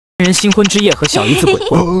人新婚之夜和小姨子鬼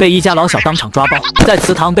混，被一家老小当场抓包，在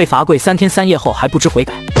祠堂被罚跪3天3夜后还不知悔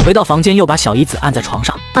改，回到房间又把小姨子按在床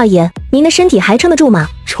上。二爷，您的身体还撑得住吗？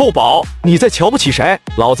臭宝，你在瞧不起谁？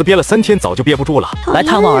老子憋了3天，早就憋不住了。来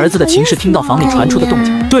探望儿子的秦氏听到房里传出的动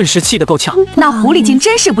静，顿时气得够呛。那狐狸精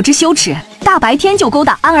真是不知羞耻，大白天就勾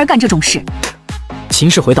搭安儿干这种事。秦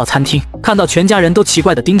氏回到餐厅，看到全家人都奇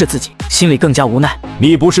怪地盯着自己，心里更加无奈。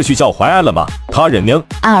你不是去叫淮安了吗？他人呢？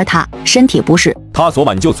安儿他身体不适，他昨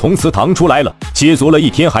晚就从祠堂出来了，接足了1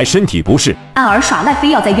天还身体不适。安儿耍赖，非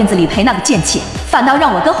要在院子里陪那个贱妾，反倒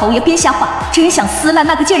让我跟侯爷编瞎话，真想撕烂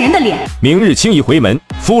那个贱人的脸。明日青姨回门，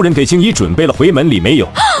夫人给青姨准备了回门礼没有？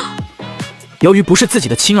由于不是自己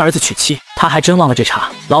的亲儿子娶妻，他还真忘了这茬。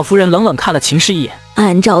老夫人冷冷看了秦氏一眼，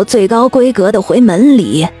按照最高规格的回门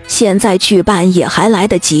礼，现在去办也还来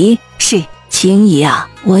得及。是，青姨啊，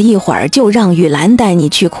我一会儿就让玉兰带你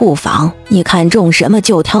去库房，你看中什么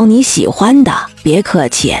就挑你喜欢的，别客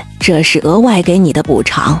气，这是额外给你的补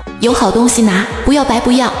偿。有好东西拿，不要白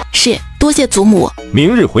不要。是，多谢祖母。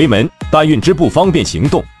明日回门，但运之不方便行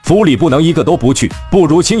动，府里不能一个都不去，不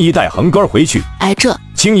如青姨带横哥回去。哎，这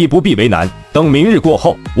青姨不必为难，等明日过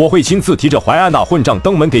后，我会亲自提着淮安那混账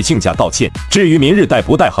登门给亲家道歉。至于明日带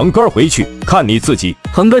不带横哥回去，看你自己。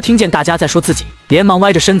横哥听见大家在说自己，连忙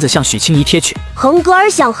歪着身子向许青姨贴去。横哥儿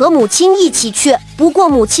想和母亲一起去，不过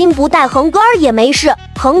母亲不带横哥儿也没事，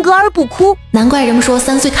横哥儿不哭。难怪人们说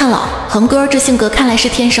3岁看老，横哥这性格看来是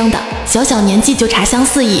天生的，小年纪就茶香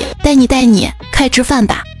四溢。带你，快吃饭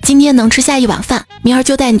吧。今天能吃下1碗饭，明儿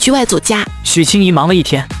就带你去外祖家。许青姨忙了1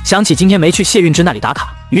天，想起今天没去谢运之那里打卡，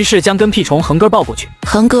于是将跟屁虫横哥抱过去。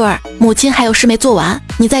横哥，母亲还有事没做完，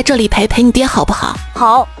你在这里陪你爹好不好？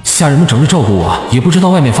好。下人们整日照顾我，也不知道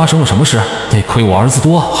外面发生了什么事，得亏我儿子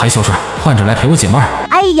多还孝顺，换着来陪我解闷儿。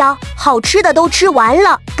哎呀，好吃的都吃完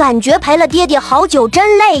了，感觉陪了爹爹好久，真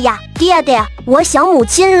累呀。爹爹，我想母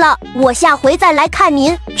亲了，我下回再来看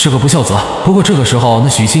您。是个不孝子。不过这个时候，那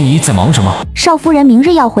许青姨在忙什么？少夫人明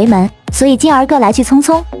日要回门，所以今儿个来去匆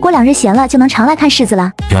匆，过2日闲了就能常来看世子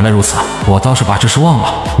了。原来如此，我倒是把这事忘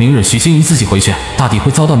了。明日许青姨自己回去，大抵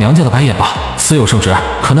会遭到娘家的白眼吧。虽有圣旨，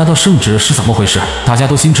可那道圣旨是怎么回事？大家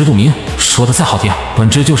都心知肚明。说的再好听，本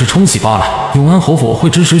质就是冲喜罢了。永安侯府会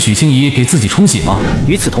支持许青姨给自己冲喜吗？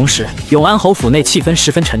与此同时，永安侯府内气氛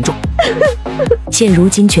十分沉重。现如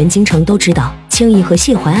今全京城都知道青姨和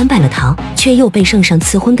谢淮安拜了堂，却又被圣上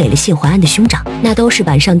赐婚给了谢淮安的兄长，那都是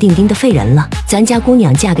板上钉钉的废人了。咱家姑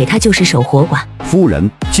娘嫁给他就是守活寡。夫人，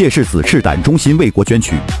谢世子赤胆忠心为国捐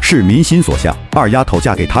躯，是民心所向。二丫头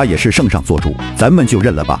嫁给他也是圣上做主，咱们就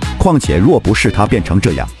认了吧。况且若不是他变成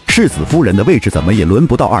这样，世子夫人的位置怎么也轮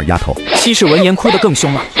不到二丫头。妻氏闻言哭得更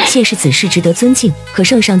凶了。谢世子是值得尊敬，可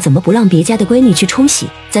圣上怎么不让别家的闺女去冲喜？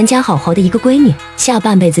咱家好好的一个闺女，下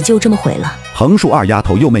半辈子就这么毁了。横竖二丫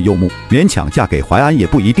头又媚又木，勉强嫁给淮安也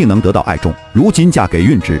不一定能得到爱重。如今嫁给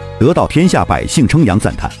运之，得到天下百姓称扬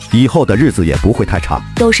赞叹，以后的日子也不会太差。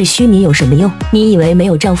都是虚名有什么用？你以为没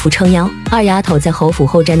有丈夫撑腰，二丫头在侯府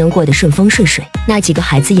后宅能过得顺风顺水？那几个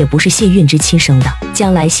孩子也不是谢运之亲生的，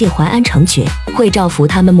将来谢淮安成爵，会照拂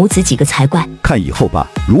他们母子几个才怪。看以后吧，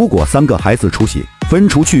如果3个孩子出血，分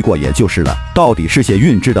出去过也就是了。到底是谢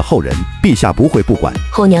运之的后人，陛下不会不管。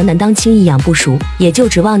后娘难当轻易养不熟，也就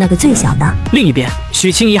指望那个最小的。另一边，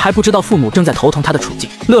许青姨还不知道父母正在头疼她的处境，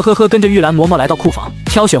乐呵呵跟着玉兰嬷嬷来到库房，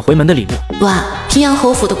挑选回门的礼物。哇，平阳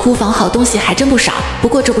侯府的库房好东西还真不少，不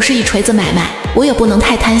过这不是一锤子买卖，我也不能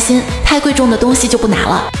太贪心，太贵重的东西就不拿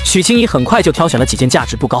了。许青姨很快就挑选了几件价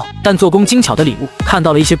值不高但做工精巧的礼物，看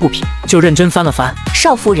到了一些布匹，就认真翻了翻。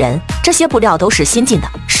少夫人，这些布料都是新进的，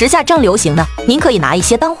时下正流行呢，您可以拿一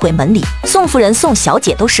些当回门礼，宋夫人、宋小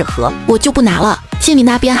姐都适合。我就不拿了，姓李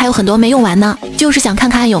那边还有很多没用完呢，就是想看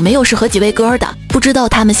看有没有适合几位哥儿的，不知道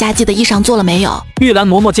他们夏季的衣裳做了没有。玉兰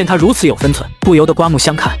嬷嬷见她如此有分寸，不由得刮目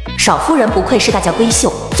相看。少夫人不愧是大家闺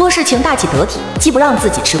秀，做事情大气得体，既不让自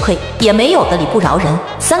己吃亏，也没有的理不饶人。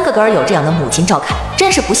3个哥儿有这样的母亲照看，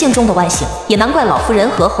真是不幸中的万幸，也难怪老夫人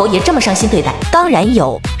和侯爷这么上心对待。当然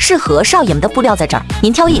有适合少爷们的布料在这儿，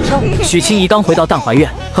您挑一挑。许青姨刚回到淡怀院，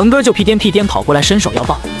横哥就屁颠跑过来伸手要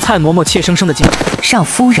抱。蔡嬷嬷怯生生的进来。少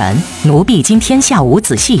夫人，奴婢今天下午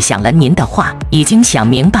仔细想了您的话，已经想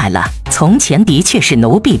明白了。从前的确是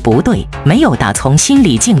奴婢不对，没有打从心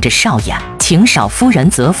里敬着少爷，请少夫人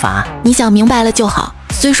责罚。你想明白了就好。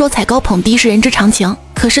虽说踩高捧低是人之常情，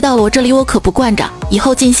可是到了我这里我可不惯着。以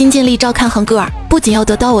后尽心尽力照看横哥儿，不仅要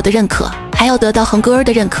得到我的认可，还要得到横哥儿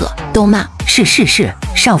的认可，懂吗？是，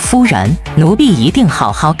少夫人，奴婢一定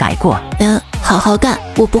好好改过。好好干，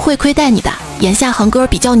我不会亏待你的。眼下横哥儿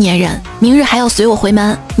比较粘人，明日还要随我回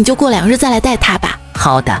门，你就过2日再来带他吧。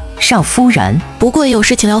好的，少夫人。不过有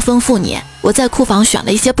事情要吩咐你，我在库房选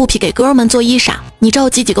了一些布匹给哥儿们做衣裳，你召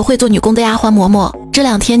集几个会做女工的丫鬟嬷嬷，这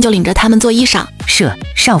2天就领着他们做衣裳。是，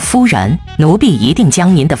少夫人，奴婢一定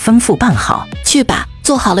将您的吩咐办好。去吧，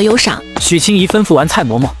做好了有赏。许清怡吩咐完蔡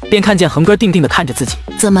嬷嬷，便看见恒哥定定地看着自己。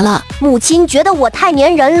怎么了？母亲觉得我太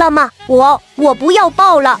粘人了吗？我不要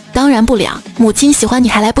抱了。当然不了，母亲喜欢你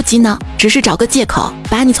还来不及呢，只是找个借口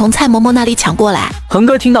把你从蔡嬷嬷那里抢过来。恒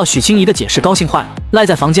哥听到许清怡的解释，高兴坏了，赖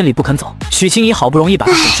在房间里不肯走。许清怡好不容易把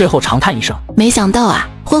他哄睡后，长叹一声：没想到啊，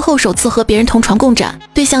婚后首次和别人同床共枕，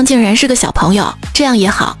对象竟然是个小朋友。这样也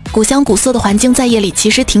好，古香古色的环境在夜里其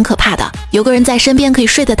实挺可怕的，有个人在身边可以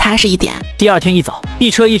睡得踏实一点。第2天一早，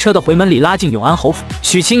一车一车的回门里拉进永安侯府，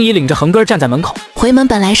许清怡领着恒哥站在门口。回门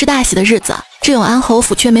本来是大喜的日子，这永安侯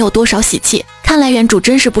府却没有多少喜气。看来原主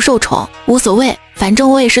真是不受宠，无所谓，反正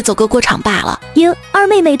我也是走个过场罢了。哟，二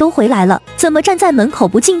妹妹都回来了，怎么站在门口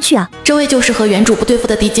不进去啊？这位就是和原主不对付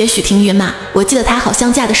的嫡姐许婷云嘛，我记得她好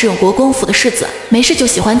像嫁的是永国公府的世子，没事就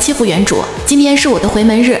喜欢欺负原主。今天是我的回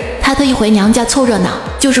门日，她特意回娘家凑热闹，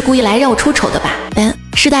就是故意来让我出丑的吧？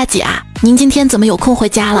是大姐啊，您今天怎么有空回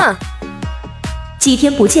家了？几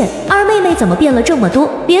天不见，二妹妹怎么变了这么多，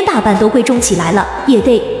连打扮都贵重起来了。也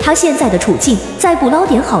对，她现在的处境，再不捞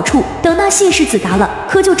点好处，等那谢世子嘎了，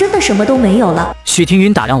可就真的什么都没有了。许婷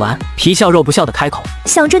云打量完，皮笑肉不笑的开口：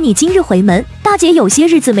想着你今日回门，大姐有些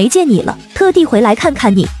日子没见你了，特地回来看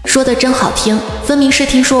看你。说的真好听，分明是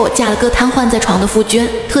听说我嫁了个瘫痪在床的夫君，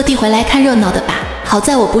特地回来看热闹的吧？好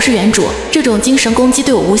在我不是原主，这种精神攻击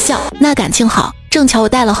对我无效。那感情好，正巧我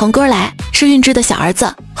带了恒哥来，是韵之的小儿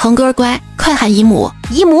子。恒哥乖，快喊姨母。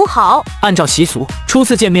姨母好。按照习俗，初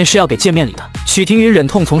次见面是要给见面礼的。许婷云忍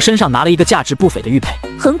痛从身上拿了一个价值不菲的玉佩。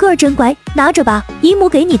恒哥真乖，拿着吧，姨母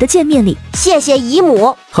给你的见面礼。谢谢姨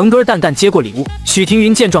母。恒哥淡淡接过礼物。许婷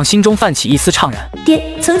云见状，心中泛起一丝怅然。爹，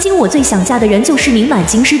曾经我最想嫁的人就是名满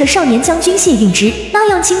京师的少年将军谢韵之，那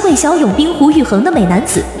样清贵骁勇、冰湖玉衡的美男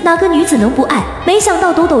子，哪个女子能不爱？没想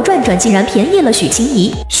到兜兜转转，竟然便宜了许清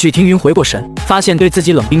怡。许婷云回过神，发现对自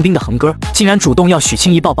己冷冰冰的恒哥，竟然主动要许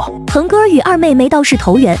清怡抱抱。恒哥与二妹妹倒是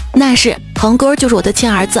投缘，那是恒哥就是我的亲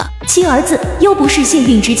儿子。亲儿子又不是谢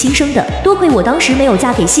韵之亲生的，多亏我当时没有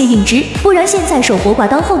嫁给谢韵之，不然现在守活寡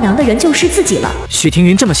当后娘的人就是自己了。许婷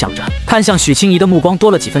云这么想着，看向许清怡的目光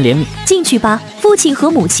多了几分怜悯。进去吧，父亲和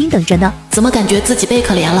母亲等着呢。怎么感觉自己被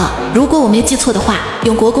可怜了？如果我没记错的话，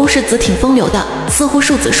永国公世子挺风流的，似乎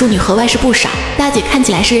庶子庶女和外室不少。大姐看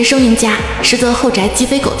起来是人生赢家，实则后宅鸡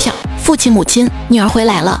飞狗跳。父亲母亲，女儿回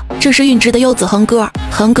来了，这是韵之的幼子恒哥儿。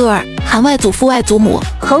恒哥儿喊外祖父外祖母。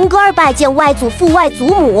恒哥儿拜见外祖父外祖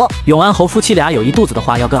母。永安侯夫妻俩有一肚子的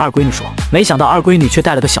话要跟二闺女说，没想到二闺女却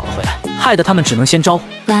带了个小的回来，害得他们只能先招呼。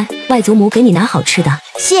来，外祖母给你拿好吃的。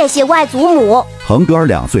谢谢外祖母。恒哥儿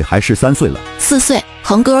2岁还是3岁了？4岁。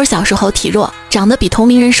恒哥儿小时候体弱，长得比同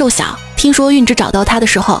龄人瘦小。听说韵之找到他的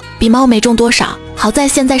时候，比猫没重多少。好在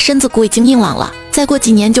现在身子骨已经硬朗了，再过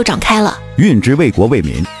几年就长开了。韵之为国为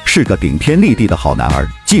民，是个顶天立地的好男儿。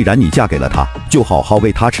既然你嫁给了他，就好好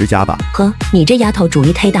为他持家吧。呵，你这丫头主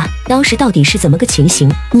意忒大，当时到底是怎么个情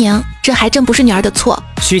形？娘，这还真不是女儿的错。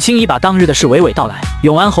许清怡把当日的事娓娓道来，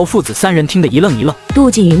永安侯父子3人听得一愣一愣。杜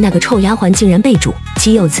静云那个臭丫鬟竟然被主，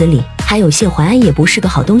岂有此理！还有谢怀安也不是个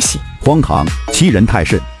好东西。荒唐，欺人太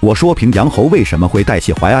甚！我说平阳侯为什么会带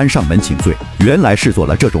谢怀安上门请罪？原来是做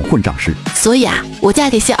了这种混账事。所以啊，我嫁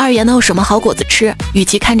给谢二爷能有什么好果子吃？与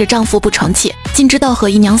其看着丈夫不成器，尽知道和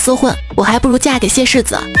姨娘厮混，我还不如嫁给谢世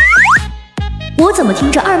子。我怎么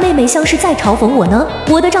听着二妹妹像是在嘲讽我呢？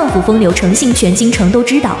我的丈夫风流成性，全京城都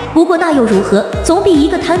知道。不过那又如何？总比一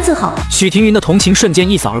个摊子好。许婷云的同情瞬间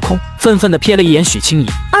一扫而空，愤愤地瞥了一眼许清怡。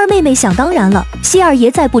二妹妹想当然了，谢二爷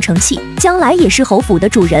再不成器，将来也是侯府的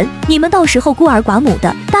主人，你们到时候孤儿寡母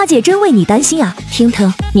的，大姐真为你担心啊。听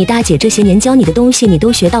她，你大姐这些年教你的东西，你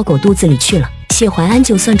都学到狗肚子里去了。谢怀安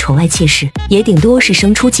就算宠爱妾室，也顶多是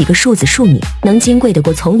生出几个庶子庶女，能金贵得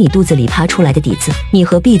过从你肚子里爬出来的底子？你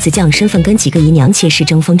何必自降身份跟几个姨娘妾室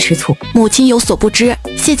争风吃醋？母亲有所不知，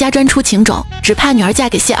谢家专出情种，只怕女儿嫁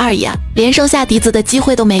给谢二爷，连生下嫡子的机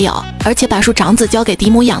会都没有，而且把树长子交给嫡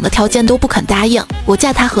母养的条件都不肯答应，我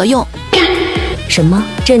嫁他何用？什么？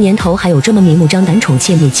这年头还有这么明目张胆宠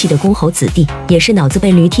妾灭妻的公侯子弟，也是脑子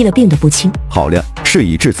被驴踢了，病得不轻。好了，事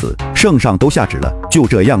已至此，圣上都下旨了，就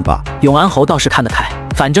这样吧。永安侯倒是看得开，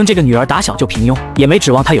反正这个女儿打小就平庸，也没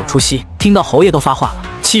指望她有出息。听到侯爷都发话了，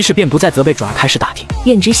妻氏便不再责备，转而开始打听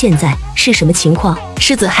韵之现在是什么情况。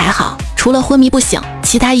世子还好，除了昏迷不醒，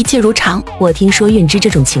其他一切如常。我听说韵之这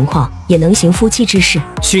种情况也能行夫妻之事。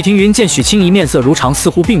许婷云见许清怡面色如常，似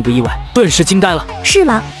乎并不意外，顿时惊呆了。是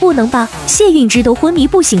啦，不能吧？谢韵之都昏迷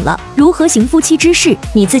不醒了，如何行夫妻之事？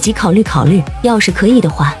你自己考虑考虑，要是可以的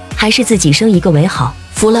话，还是自己生一个为好。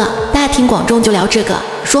服了，大庭广众就聊这个，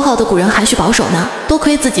说好的古人含蓄保守呢？多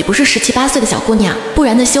亏自己不是17、18岁的小姑娘，不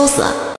然得羞死。